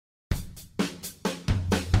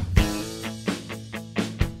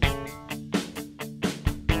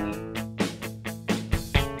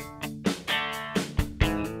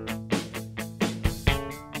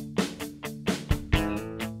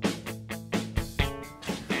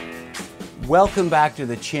Welcome back to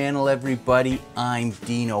the channel, everybody. I'm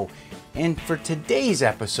Dino, and for today's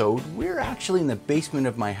episode, we're actually in the basement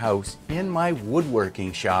of my house in my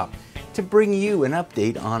woodworking shop to bring you an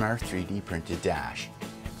update on our 3D printed dash.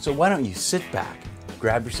 So why don't you sit back,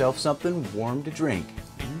 grab yourself something warm to drink,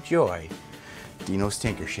 and enjoy Dino's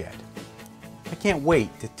Tinker Shed. I can't wait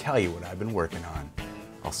to tell you what I've been working on.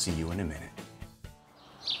 I'll see you in a minute.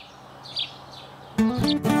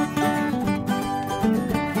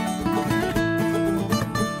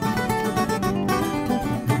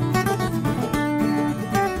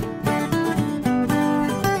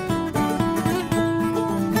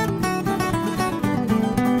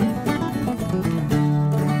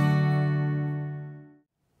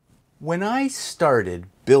 When I started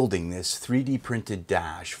building this 3D printed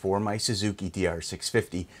dash for my Suzuki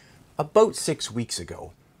DR650 about 6 weeks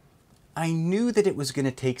ago, I knew that it was going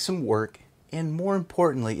to take some work, and more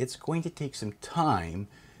importantly, it's going to take some time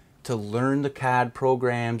to learn the CAD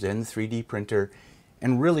programs and the 3D printer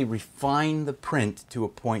and really refine the print to a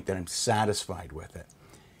point that I'm satisfied with it.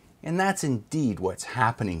 And that's indeed what's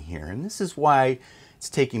happening here, and this is why it's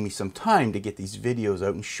taking me some time to get these videos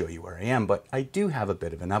out and show you where I am, but I do have a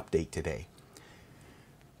bit of an update today.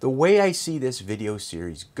 The way I see this video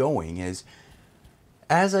series going is,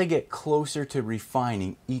 as I get closer to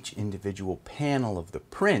refining each individual panel of the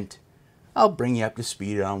print, I'll bring you up to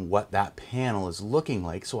speed on what that panel is looking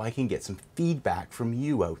like so I can get some feedback from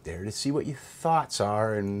you out there to see what your thoughts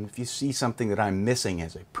are and if you see something that I'm missing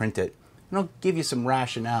as I print it, and I'll give you some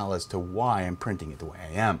rationale as to why I'm printing it the way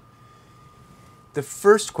I am. The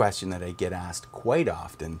first question that I get asked quite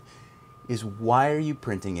often is, why are you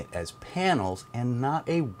printing it as panels and not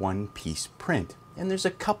a one-piece print? And there's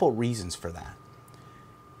a couple reasons for that.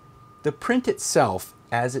 The print itself,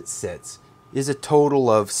 as it sits, is a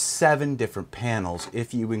total of 7 different panels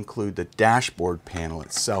if you include the dashboard panel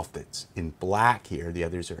itself that's in black here. The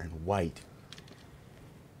others are in white.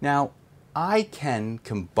 Now, I can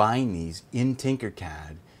combine these in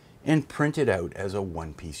Tinkercad and print it out as a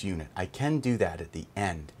one-piece unit. I can do that at the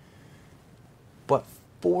end. But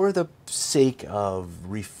for the sake of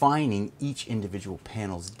refining each individual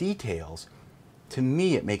panel's details, to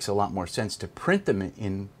me it makes a lot more sense to print them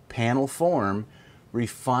in panel form,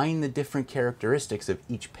 refine the different characteristics of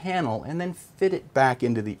each panel, and then fit it back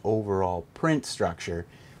into the overall print structure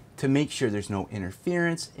to make sure there's no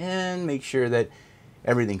interference and make sure that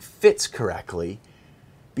everything fits correctly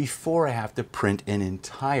before I have to print an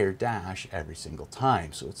entire dash every single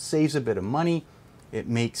time. So it saves a bit of money, it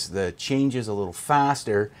makes the changes a little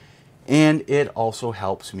faster, and it also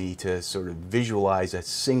helps me to sort of visualize a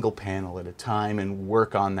single panel at a time and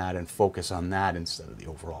work on that and focus on that instead of the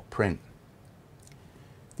overall print.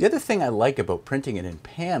 The other thing I like about printing it in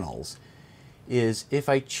panels is if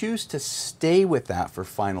I choose to stay with that for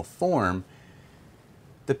final form,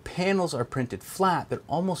 the panels are printed flat. They're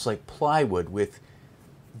almost like plywood with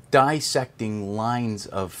dissecting lines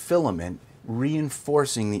of filament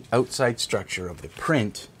reinforcing the outside structure of the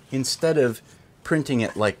print instead of printing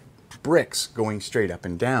it like bricks going straight up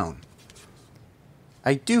and down.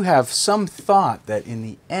 I do have some thought that in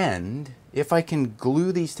the end, if I can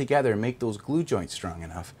glue these together and make those glue joints strong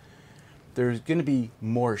enough, there's going to be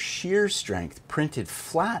more shear strength printed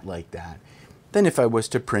flat like that than if I was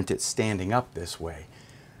to print it standing up this way.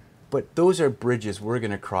 But those are bridges we're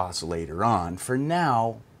going to cross later on. For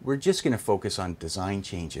now, we're just going to focus on design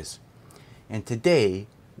changes. And today,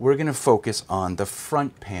 we're going to focus on the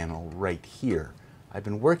front panel right here. I've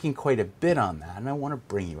been working quite a bit on that, and I want to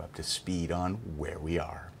bring you up to speed on where we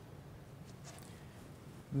are.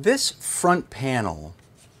 This front panel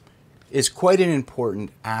is quite an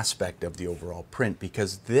important aspect of the overall print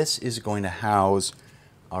because this is going to house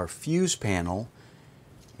our fuse panel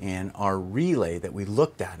and our relay that we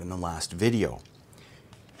looked at in the last video.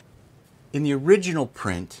 In the original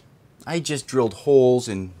print, I just drilled holes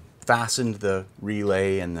and fastened the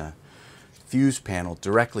relay and the fuse panel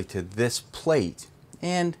directly to this plate.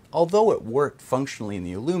 And although it worked functionally in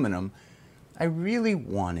the aluminum, I really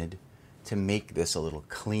wanted to make this a little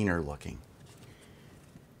cleaner looking.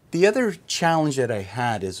 The other challenge that I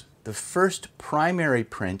had is the first primary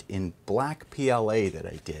print in black PLA that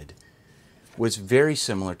I did was very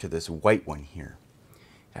similar to this white one here.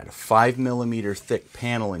 It had a 5mm thick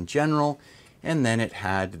panel in general, and then it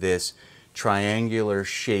had this triangular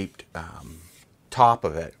shaped top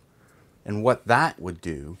of it. And what that would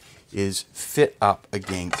do is fit up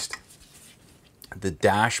against the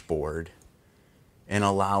dashboard and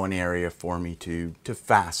allow an area for me to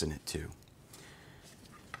fasten it to.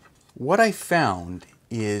 What I found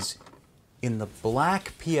is in the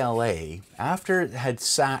black PLA, after it had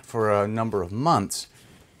sat for a number of months,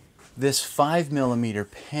 this 5mm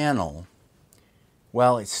panel,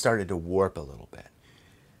 well, it started to warp a little bit.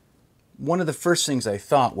 One of the first things I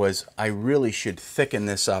thought was I really should thicken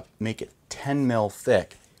this up, make it 10 mil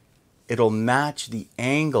thick. It'll match the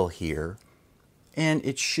angle here, and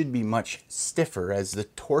it should be much stiffer, as the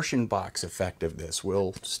torsion box effect of this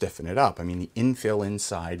will stiffen it up. I mean, the infill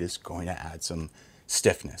inside is going to add some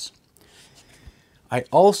stiffness. I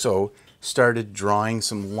also started drawing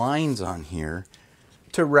some lines on here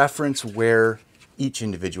to reference where each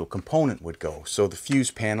individual component would go. So the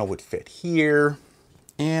fuse panel would fit here,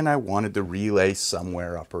 and I wanted the relay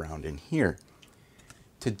somewhere up around in here.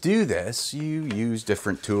 To do this, you use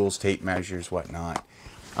different tools, tape measures, whatnot.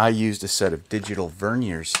 I used a set of digital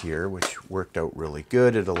verniers here, which worked out really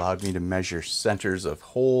good. It allowed me to measure centers of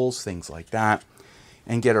holes, things like that,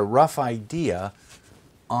 and get a rough idea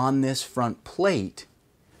on this front plate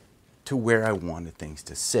to where I wanted things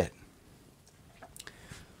to sit.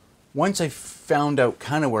 Once I found out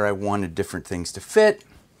kind of where I wanted different things to fit,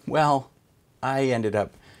 well, I ended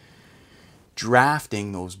up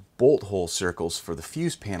drafting those bolt hole circles for the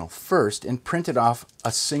fuse panel first and printed off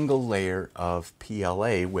a single layer of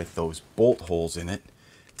PLA with those bolt holes in it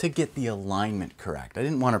to get the alignment correct. I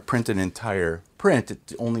didn't want to print an entire print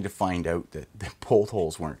only to find out that the bolt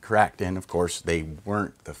holes weren't correct, and of course they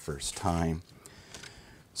weren't the first time.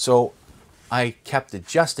 So I kept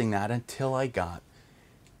adjusting that until I got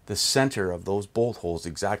the center of those bolt holes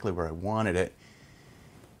exactly where I wanted it,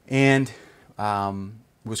 and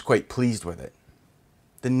was quite pleased with it.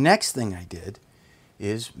 The next thing I did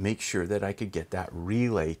is make sure that I could get that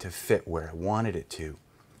relay to fit where I wanted it to.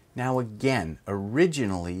 Now again,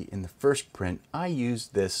 originally in the first print, I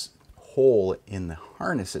used this hole in the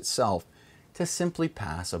harness itself to simply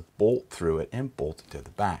pass a bolt through it and bolt it to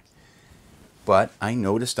the back. But I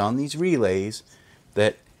noticed on these relays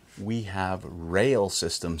that we have rail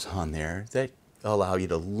systems on there that allow you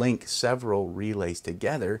to link several relays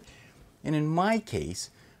together. And in my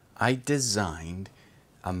case, I designed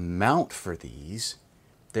a mount for these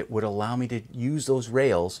that would allow me to use those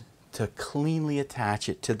rails to cleanly attach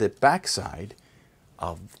it to the backside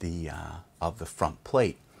of the front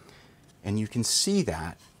plate. And you can see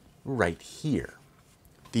that right here.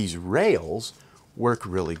 These rails work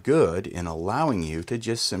really good in allowing you to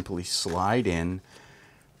just simply slide in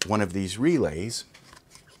one of these relays,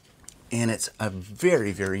 and it's a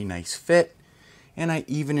very, very nice fit. And I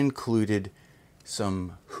even included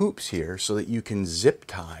some hoops here so that you can zip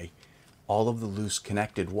tie all of the loose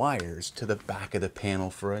connected wires to the back of the panel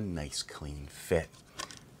for a nice clean fit.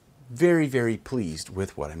 Very, very pleased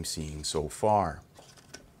with what I'm seeing so far.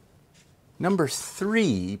 Number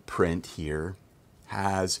 3 print here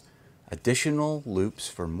has additional loops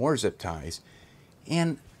for more zip ties,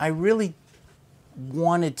 and I really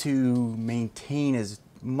wanted to maintain as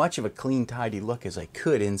much of a clean, tidy look as I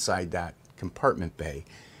could inside that compartment bay.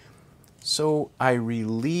 So I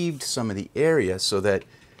relieved some of the area so that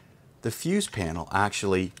the fuse panel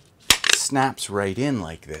actually snaps right in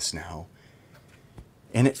like this now,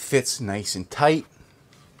 and it fits nice and tight,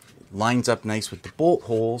 it lines up nice with the bolt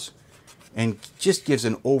holes, and just gives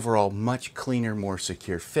an overall much cleaner, more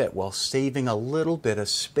secure fit while saving a little bit of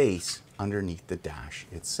space underneath the dash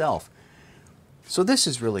itself. So this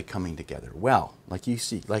is really coming together well. Like you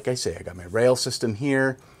see, like I say, I got my rail system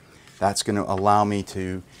here. That's going to allow me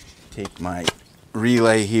to take my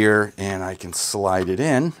relay here and I can slide it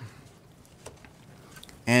in,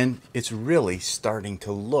 and it's really starting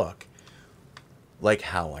to look like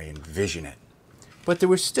how I envision it. But there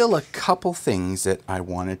were still a couple things that I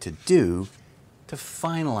wanted to do to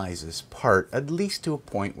finalize this part, at least to a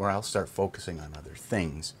point where I'll start focusing on other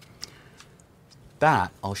things.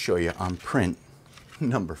 That I'll show you on print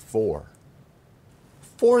number 4.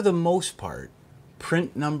 For the most part,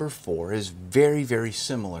 print number 4 is very, very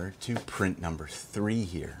similar to print number 3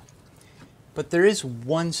 here. But there is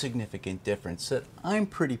one significant difference that I'm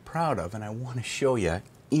pretty proud of, and I want to show you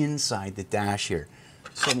inside the dash here.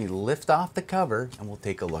 So let me lift off the cover and we'll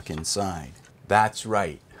take a look inside. That's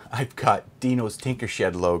right, I've got Dino's Tinker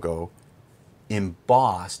Shed logo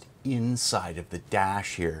embossed inside of the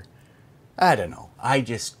dash here. I don't know, I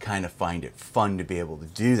just kind of find it fun to be able to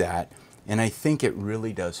do that. And I think it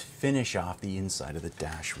really does finish off the inside of the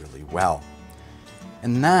dash really well.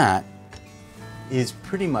 And that is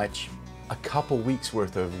pretty much a couple weeks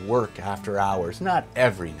worth of work after hours. Not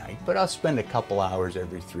every night, but I'll spend a couple hours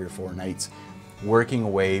every 3 or 4 nights working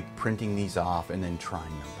away, printing these off, and then trying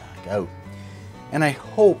them back out. And I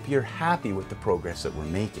hope you're happy with the progress that we're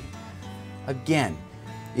making. Again,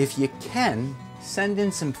 if you can, send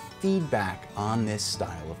in some feedback on this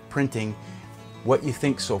style of printing, what you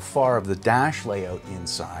think so far of the dash layout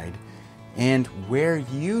inside, and where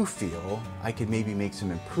you feel I could maybe make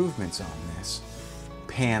some improvements on this,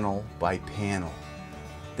 panel by panel.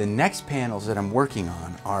 The next panels that I'm working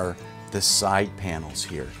on are the side panels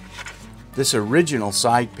here. This original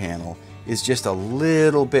side panel is just a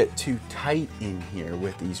little bit too tight in here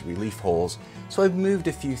with these relief holes, so I've moved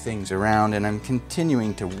a few things around and I'm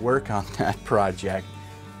continuing to work on that project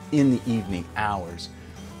in the evening hours.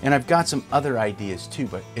 And I've got some other ideas too,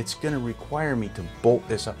 but it's going to require me to bolt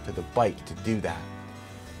this up to the bike to do that.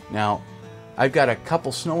 Now, I've got a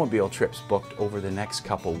couple snowmobile trips booked over the next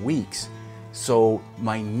couple weeks, so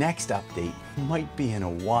my next update might be in a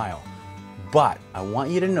while. But I want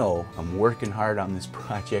you to know I'm working hard on this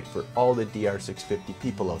project for all the DR650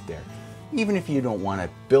 people out there. Even if you don't want to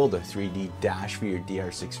build a 3D dash for your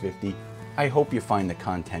DR650, I hope you find the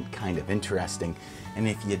content kind of interesting. And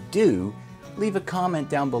if you do, leave a comment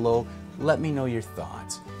down below, let me know your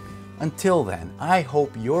thoughts. Until then, I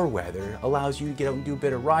hope your weather allows you to get out and do a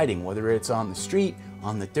bit of riding, whether it's on the street,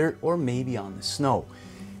 on the dirt, or maybe on the snow.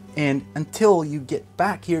 And until you get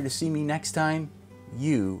back here to see me next time,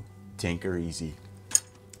 you tinker easy.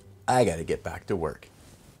 I gotta get back to work.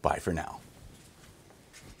 Bye for now.